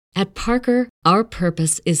At Parker, our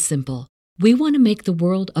purpose is simple. We want to make the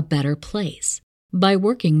world a better place by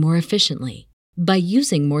working more efficiently, by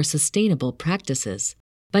using more sustainable practices,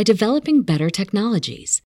 by developing better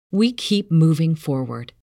technologies. We keep moving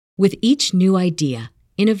forward. With each new idea,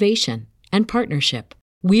 innovation, and partnership,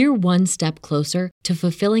 we're one step closer to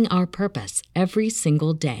fulfilling our purpose every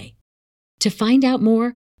single day. To find out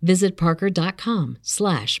more, visit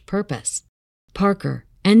parker.com/purpose. Parker,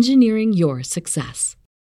 engineering your success.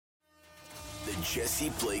 The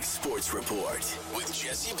Jesse Blake Sports Report with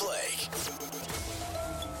Jesse Blake.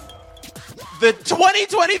 The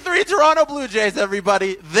 2023 Toronto Blue Jays,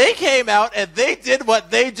 everybody, they came out and they did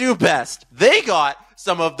what they do best. They got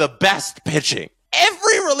some of the best pitching.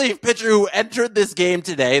 Every relief pitcher who entered this game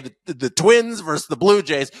today, the Twins versus the Blue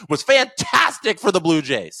Jays, was fantastic for the Blue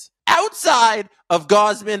Jays. Outside of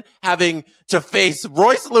Gausman having to face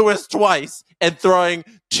Royce Lewis twice and throwing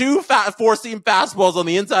two four-seam fastballs on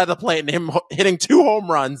the inside of the plate and him hitting 2 home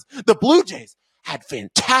runs, the Blue Jays had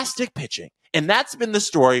fantastic pitching. And that's been the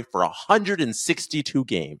story for 162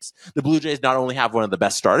 games. The Blue Jays not only have one of the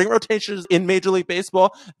best starting rotations in Major League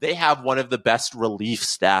Baseball, they have one of the best relief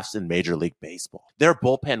staffs in Major League Baseball. Their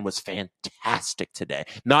bullpen was fantastic today,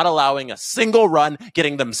 not allowing a single run,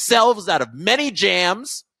 getting themselves out of many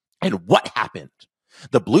jams. And what happened?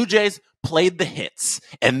 The Blue Jays played the hits,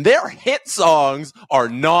 and their hit songs are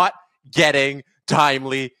not getting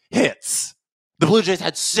timely hits. The Blue Jays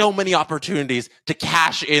had so many opportunities to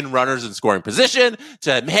cash in runners in scoring position,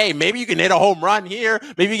 to, hey, maybe you can hit a home run here,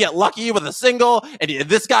 maybe you get lucky with a single, and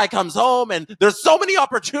this guy comes home, and there's so many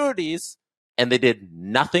opportunities, and they did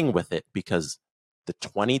nothing with it because the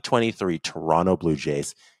 2023 Toronto Blue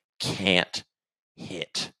Jays can't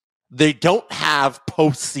hit. They don't have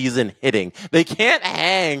postseason hitting. They can't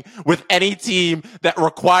hang with any team that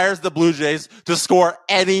requires the Blue Jays to score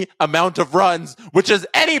any amount of runs, which is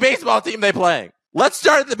any baseball team they play. Let's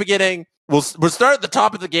start at the beginning. We'll start at the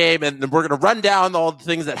top of the game, and we're going to run down all the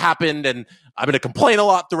things that happened, and I'm going to complain a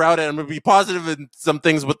lot throughout it. I'm going to be positive in some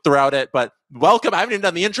things throughout it, but welcome. I haven't even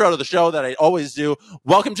done the intro to the show that I always do.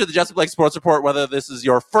 Welcome to the Jesse Blake Sports Report, whether this is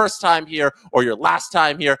your first time here or your last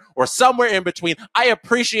time here or somewhere in between. I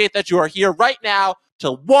appreciate that you are here right now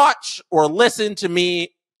to watch or listen to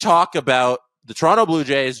me talk about the Toronto Blue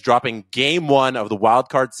Jays dropping Game 1 of the Wild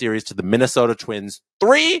Card Series to the Minnesota Twins,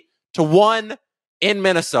 3-1 in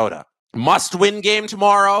Minnesota. Must-win game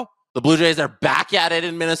tomorrow. The Blue Jays are back at it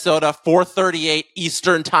in Minnesota, 4:38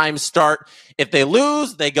 Eastern time start. If they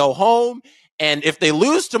lose, they go home. And if they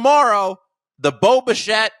lose tomorrow, the Bo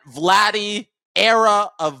Bichette, Vladdy era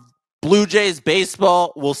of Blue Jays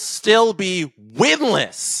baseball will still be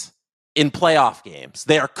winless in playoff games.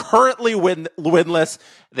 They are currently winless.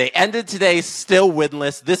 They ended today still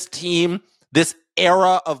winless. This team, this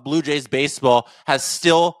era of Blue Jays baseball has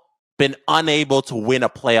still been unable to win a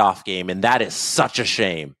playoff game, and that is such a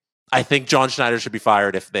shame. I think John Schneider should be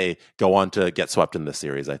fired if they go on to get swept in this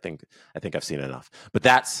series. I think I've seen enough. But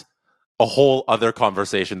that's a whole other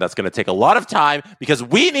conversation that's going to take a lot of time because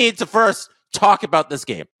we need to first talk about this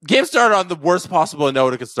game. Game started on the worst possible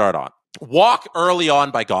note it could start on. Walk early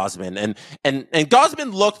on by Gausman, and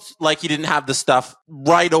Gausman looked like he didn't have the stuff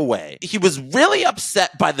right away. He was really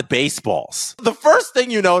upset by the baseballs. The first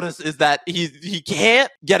thing you notice is that he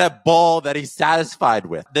can't get a ball that he's satisfied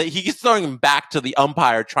with. He keeps throwing him back to the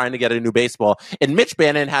umpire trying to get a new baseball, and Mitch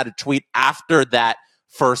Bannon had a tweet after that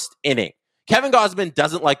first inning. Kevin Gausman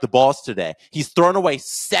doesn't like the balls today. He's thrown away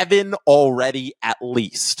 7 already at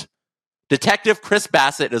least. Detective Chris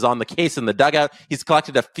Bassett is on the case in the dugout. He's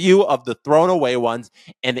collected a few of the thrown away ones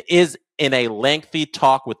and is in a lengthy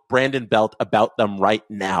talk with Brandon Belt about them right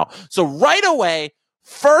now. So right away,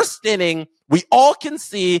 first inning, we all can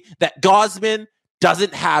see that Gausman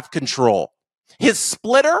doesn't have control. His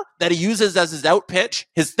splitter that he uses as his out pitch,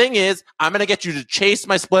 his thing is, I'm going to get you to chase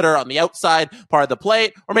my splitter on the outside part of the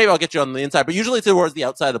plate, or maybe I'll get you on the inside, but usually towards the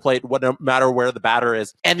outside of the plate, no matter where the batter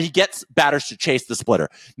is, and he gets batters to chase the splitter.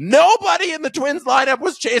 Nobody in the Twins lineup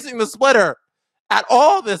was chasing the splitter at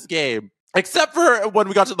all this game, except for when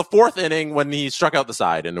we got to the 4th inning when he struck out the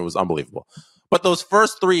side, and it was unbelievable. But those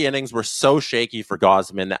first 3 innings were so shaky for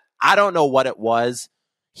Gausman. I don't know what it was.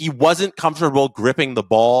 He wasn't comfortable gripping the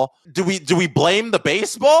ball. Do we blame the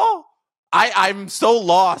baseball? I'm so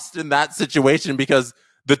lost in that situation because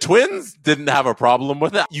the Twins didn't have a problem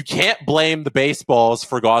with it. You can't blame the baseballs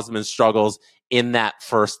for Gausman's struggles in that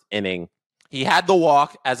first inning. He had the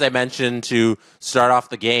walk, as I mentioned, to start off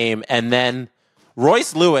the game, and then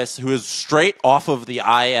Royce Lewis, who is straight off of the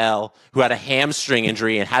IL, who had a hamstring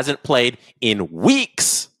injury and hasn't played in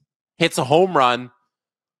weeks, hits a home run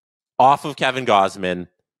off of Kevin Gausman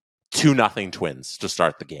 2-0 Twins to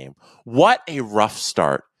start the game. What a rough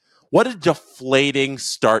start. What a deflating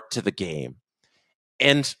start to the game.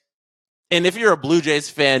 And if you're a Blue Jays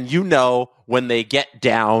fan, you know when they get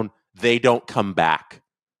down, they don't come back.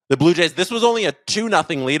 The Blue Jays, this was only a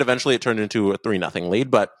 2-0 lead. Eventually it turned into a 3-0 lead.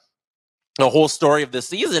 But the whole story of this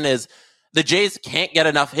season is the Jays can't get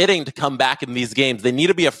enough hitting to come back in these games. They need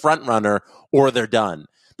to be a front runner or they're done.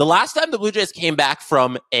 The last time the Blue Jays came back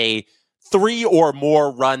from a 3 or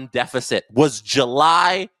more run deficit was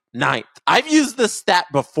July 9th. I've used this stat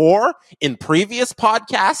before in previous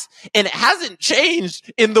podcasts, and it hasn't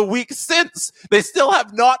changed in the week since. They still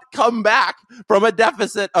have not come back from a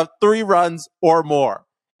deficit of 3 runs or more.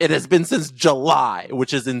 It has been since July,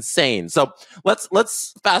 which is insane. So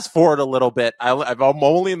let's fast forward a little bit. I'm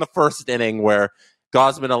only in the first inning where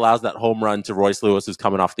Gausman allows that home run to Royce Lewis, who's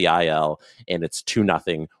coming off the IL, and it's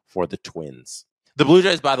 2-0 for the Twins. The Blue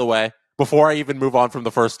Jays, by the way, before I even move on from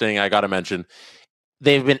the first inning, I got to mention,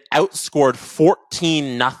 they've been outscored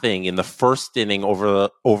 14-0 in the first inning over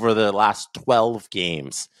the last 12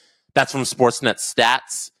 games. That's from Sportsnet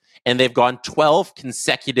Stats. And they've gone 12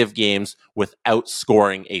 consecutive games without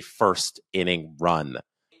scoring a first inning run.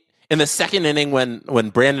 In the second inning, when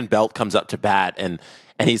Brandon Belt comes up to bat and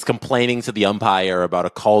he's complaining to the umpire about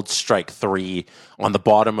a called strike 3 on the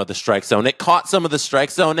bottom of the strike zone, it caught some of the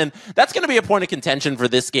strike zone. And that's going to be a point of contention for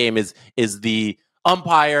this game is the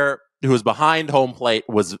umpire who was behind home plate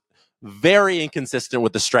was very inconsistent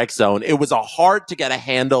with the strike zone. It was hard to get a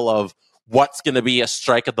handle of what's going to be a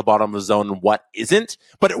strike at the bottom of the zone and what isn't,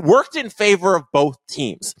 but it worked in favor of both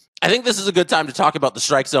teams. I think this is a good time to talk about the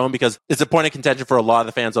strike zone because it's a point of contention for a lot of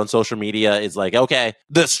the fans on social media. Is like, okay,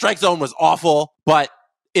 the strike zone was awful, but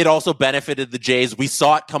it also benefited the Jays. We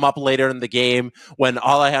saw it come up later in the game when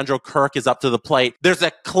Alejandro Kirk is up to the plate. There's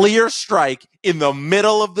a clear strike in the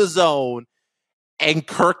middle of the zone, and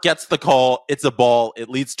Kirk gets the call. It's a ball. It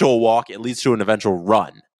leads to a walk. It leads to an eventual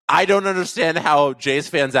run. I don't understand how Jays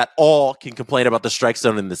fans at all can complain about the strike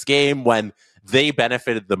zone in this game when they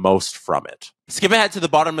benefited the most from it. Skip ahead to the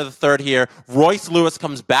bottom of the third here. Royce Lewis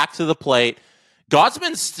comes back to the plate.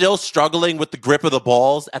 Gausman's still struggling with the grip of the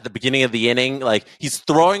balls at the beginning of the inning. Like, he's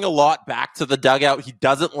throwing a lot back to the dugout. He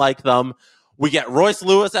doesn't like them. We get Royce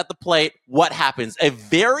Lewis at the plate. What happens? A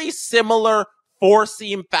very similar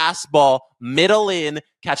four-seam fastball, middle in,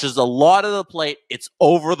 catches a lot of the plate. It's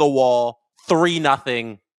over the wall.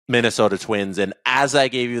 3-0 Minnesota Twins. And as I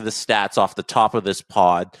gave you the stats off the top of this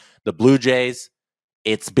pod, the Blue Jays,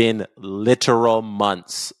 it's been literal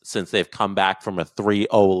months since they've come back from a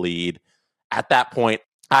 3-0 lead. At that point,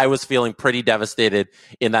 I was feeling pretty devastated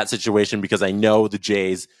in that situation because I know the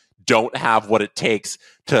Jays don't have what it takes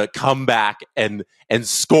to come back and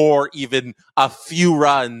score even a few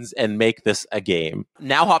runs and make this a game.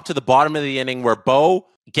 Now hop to the bottom of the inning where Bo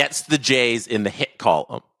gets the Jays in the hit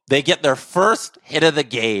column. They get their first hit of the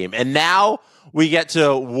game. And now we get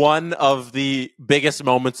to one of the biggest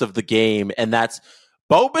moments of the game, and that's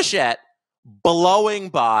Bo Bichette blowing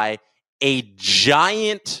by a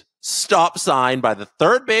giant stop sign by the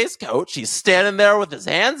third base coach. He's standing there with his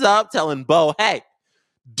hands up telling Bo, hey,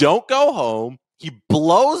 don't go home. He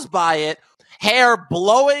blows by it, hair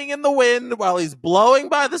blowing in the wind while he's blowing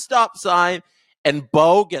by the stop sign, and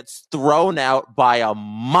Bo gets thrown out by a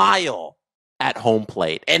mile at home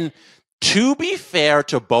plate. And to be fair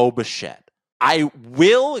to Bo Bichette, I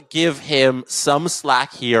will give him some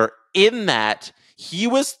slack here in that he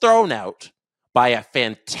was thrown out by a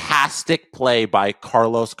fantastic play by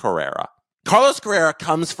Carlos Carrera. Carlos Carrera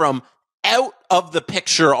comes from out of the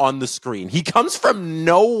picture on the screen. He comes from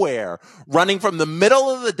nowhere, running from the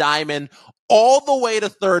middle of the diamond all the way to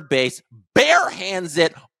third base, bare hands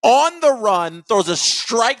it on the run, throws a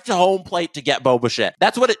strike to home plate to get Bo Bichette.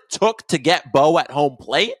 That's what it took to get Bo at home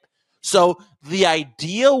plate. So the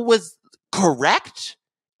idea was correct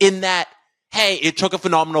in that, hey, it took a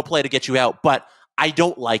phenomenal play to get you out, but I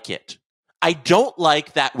don't like it. I don't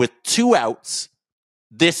like that with 2 outs,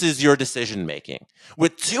 this is your decision making.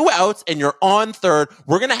 With 2 outs and you're on third,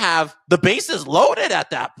 we're going to have the bases loaded at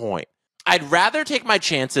that point. I'd rather take my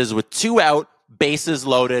chances with 2 out, bases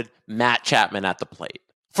loaded, Matt Chapman at the plate.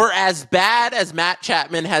 For as bad as Matt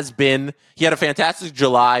Chapman has been, he had a fantastic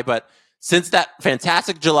July, but since that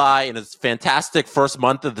fantastic July and his fantastic first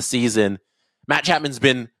month of the season, Matt Chapman's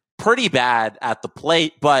been pretty bad at the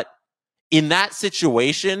plate. But in that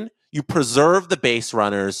situation, you preserve the base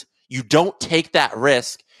runners, you don't take that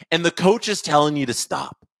risk, and the coach is telling you to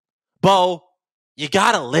stop. Bo, you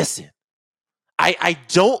got to listen. I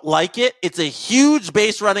don't like it. It's a huge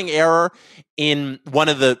base running error in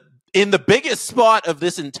the biggest spot of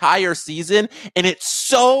this entire season, and it's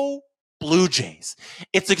so Blue Jays.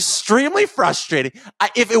 It's extremely frustrating.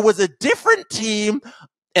 If it was a different team,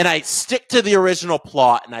 and I stick to the original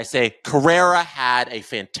plot and I say Carrera had a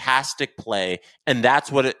fantastic play, and that's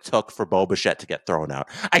what it took for Bo Bichette to get thrown out.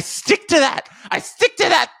 I stick to that. I stick to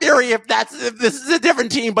that theory if this is a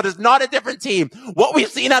different team, but it's not a different team. What we've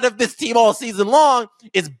seen out of this team all season long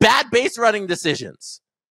is bad base running decisions.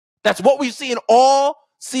 That's what we've seen all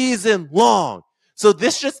season long. So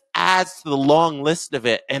this just adds to the long list of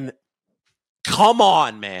it. And come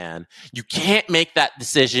on, man. You can't make that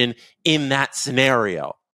decision in that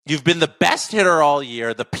scenario. You've been the best hitter all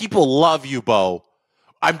year. The people love you, Bo.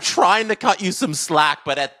 I'm trying to cut you some slack,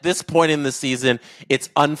 but at this point in the season, it's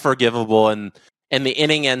unforgivable, and the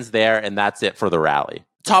inning ends there, and that's it for the rally.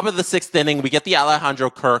 Top of the 6th inning, we get the Alejandro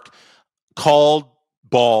Kirk called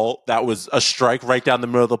ball that was a strike right down the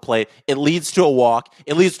middle of the plate. It leads to a walk.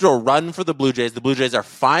 It leads to a run for the Blue Jays. The Blue Jays are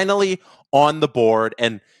finally on the board,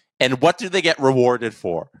 and what do they get rewarded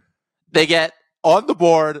for? They get on the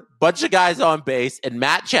board, bunch of guys on base, and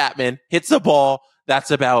Matt Chapman hits a ball that's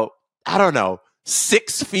about,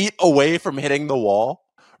 6 feet away from hitting the wall.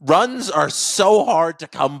 Runs are so hard to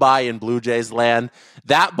come by in Blue Jays land.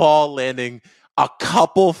 That ball landing a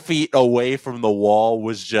couple feet away from the wall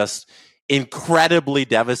was just incredibly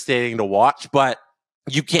devastating to watch, but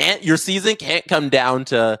your season can't come down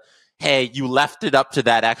to, hey, you left it up to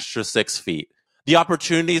that extra 6 feet. The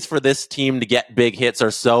opportunities for this team to get big hits are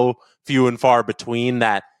so few and far between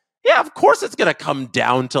that, yeah, of course it's going to come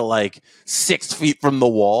down to 6 feet from the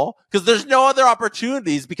wall because there's no other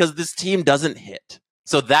opportunities because this team doesn't hit.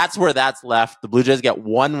 So that's where that's left. The Blue Jays get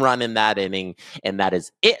 1 run in that inning, and that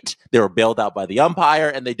is it. They were bailed out by the umpire,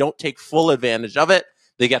 and they don't take full advantage of it.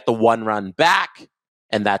 They get the 1 run back,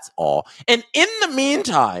 and that's all. And in the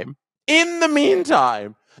meantime,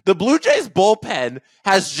 the Blue Jays bullpen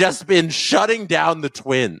has just been shutting down the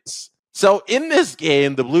Twins. So in this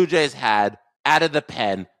game, the Blue Jays had, out of the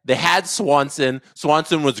pen, they had Swanson.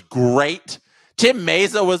 Swanson was great. Tim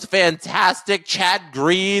Meza was fantastic. Chad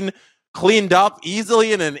Green cleaned up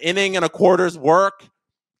easily in an inning and a quarter's work.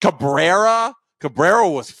 Cabrera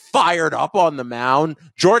was fired up on the mound.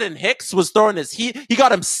 Jordan Hicks was throwing his heat. He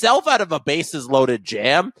got himself out of a bases loaded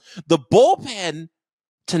jam. The bullpen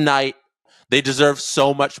tonight, they deserve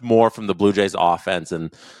so much more from the Blue Jays offense.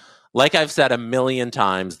 And like I've said a million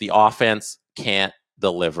times, the offense can't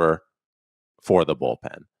deliver for the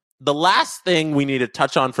bullpen. The last thing we need to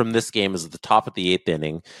touch on from this game is at the top of the 8th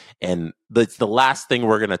inning. And it's the last thing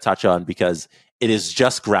we're going to touch on because it is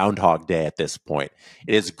just Groundhog Day at this point.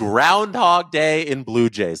 It is Groundhog Day in Blue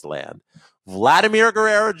Jays land. Vladimir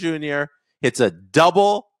Guerrero Jr. hits a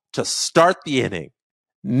double to start the inning.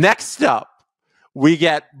 Next up, we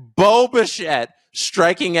get Bo Bichette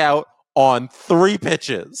striking out on 3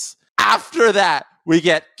 pitches. After that, we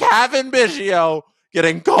get Cavan Biggio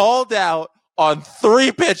getting called out on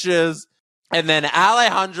 3 pitches, and then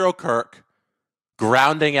Alejandro Kirk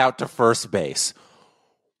grounding out to first base.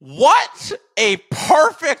 What a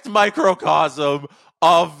perfect microcosm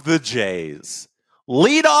of the Jays.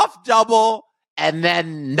 Leadoff double, and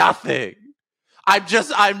then nothing. I'm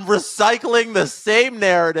recycling the same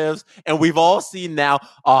narratives, and we've all seen now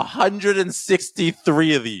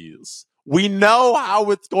 163 of these. We know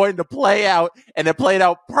how it's going to play out, and it played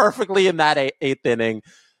out perfectly in that 8th inning.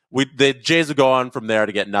 The Jays would go on from there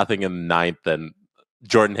to get nothing in the 9th, and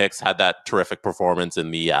Jordan Hicks had that terrific performance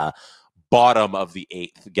in the bottom of the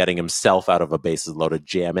 8th, getting himself out of a bases loaded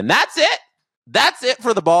jam. And that's it. That's it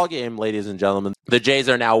for the ball game, ladies and gentlemen. The Jays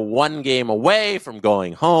are now 1 game away from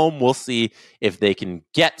going home. We'll see if they can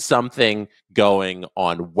get something going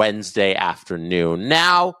on Wednesday afternoon.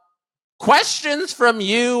 Now, questions from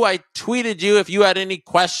you. I tweeted you if you had any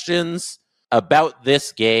questions about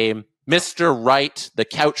this game. Mr. Wright, the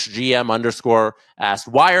couch GM _ asked,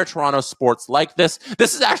 why are Toronto sports like this?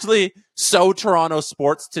 This is actually so Toronto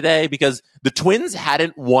sports today because the Twins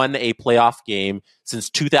hadn't won a playoff game since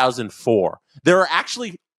 2004. There are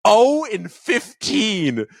actually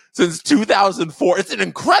 0-15 since 2004. It's an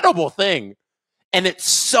incredible thing. And it's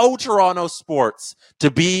so Toronto sports to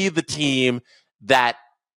be the team that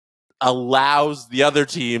allows the other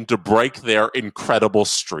team to break their incredible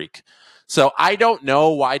streak. So I don't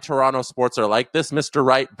know why Toronto sports are like this, Mr.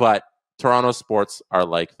 Wright, but Toronto sports are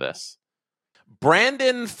like this.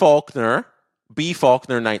 Brandon Faulkner, B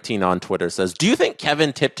Faulkner 19 on Twitter says, do you think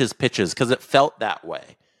Kevin tipped his pitches? Because it felt that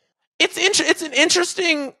way. It's an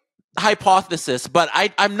interesting hypothesis, but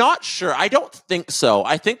I'm not sure. I don't think so.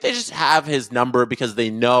 I think they just have his number because they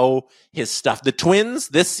know his stuff. The Twins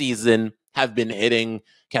this season have been hitting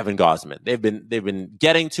Kevin Gausman. They've been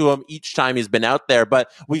getting to him each time he's been out there, but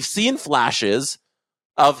we've seen flashes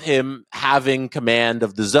of him having command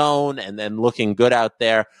of the zone and then looking good out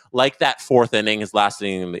there, like that fourth inning, his last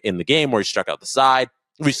inning in the game where he struck out the side.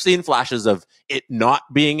 We've seen flashes of it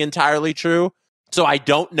not being entirely true. So I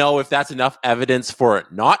don't know if that's enough evidence for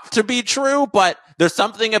it not to be true, but there's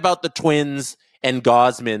something about the Twins and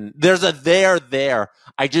Gausman. There's a there.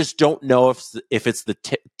 I just don't know if it's the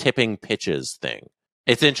tipping pitches thing.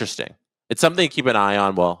 It's interesting. It's something to keep an eye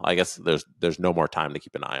on. Well, I guess there's no more time to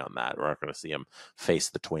keep an eye on that. We're not going to see him face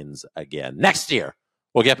the Twins again next year.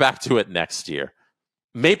 We'll get back to it next year.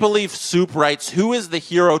 Maple Leaf Soup writes, who is the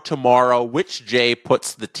hero tomorrow? Which Jay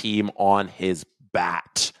puts the team on his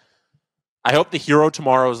bat? I hope the hero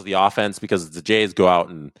tomorrow is the offense, because the Jays go out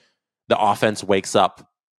and the offense wakes up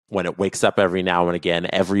when it wakes up every now and again.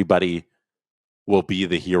 Everybody will be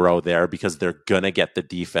the hero there because they're going to get the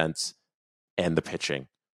defense and the pitching.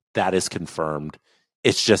 That is confirmed.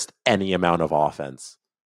 It's just any amount of offense.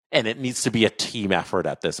 And it needs to be a team effort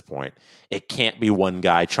at this point. It can't be one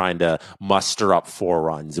guy trying to muster up 4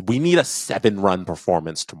 runs. We need a 7-run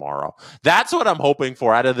performance tomorrow. That's what I'm hoping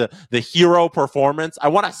for out of the hero performance. I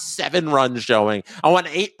want a 7-run showing. I want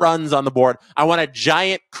 8 runs on the board. I want a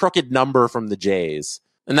giant crooked number from the Jays.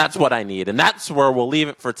 And that's what I need. And that's where we'll leave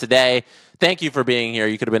it for today. Thank you for being here.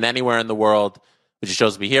 You could have been anywhere in the world, but you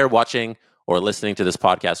chose to be here watching or listening to this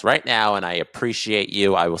podcast right now. And I appreciate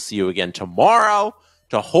you. I will see you again tomorrow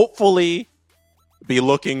to hopefully be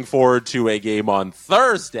looking forward to a game on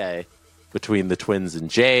Thursday between the Twins and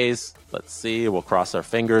Jays. Let's see. We'll cross our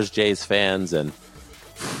fingers, Jays fans. And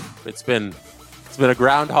it's been a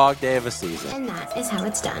Groundhog Day of a season. And that is how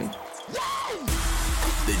it's done.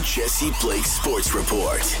 The Jesse Blake Sports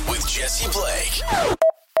Report with Jesse Blake.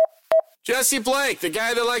 Jesse Blake, the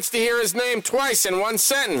guy that likes to hear his name twice in one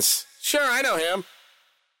sentence. Sure, I know him.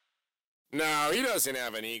 No, he doesn't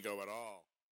have an ego at all.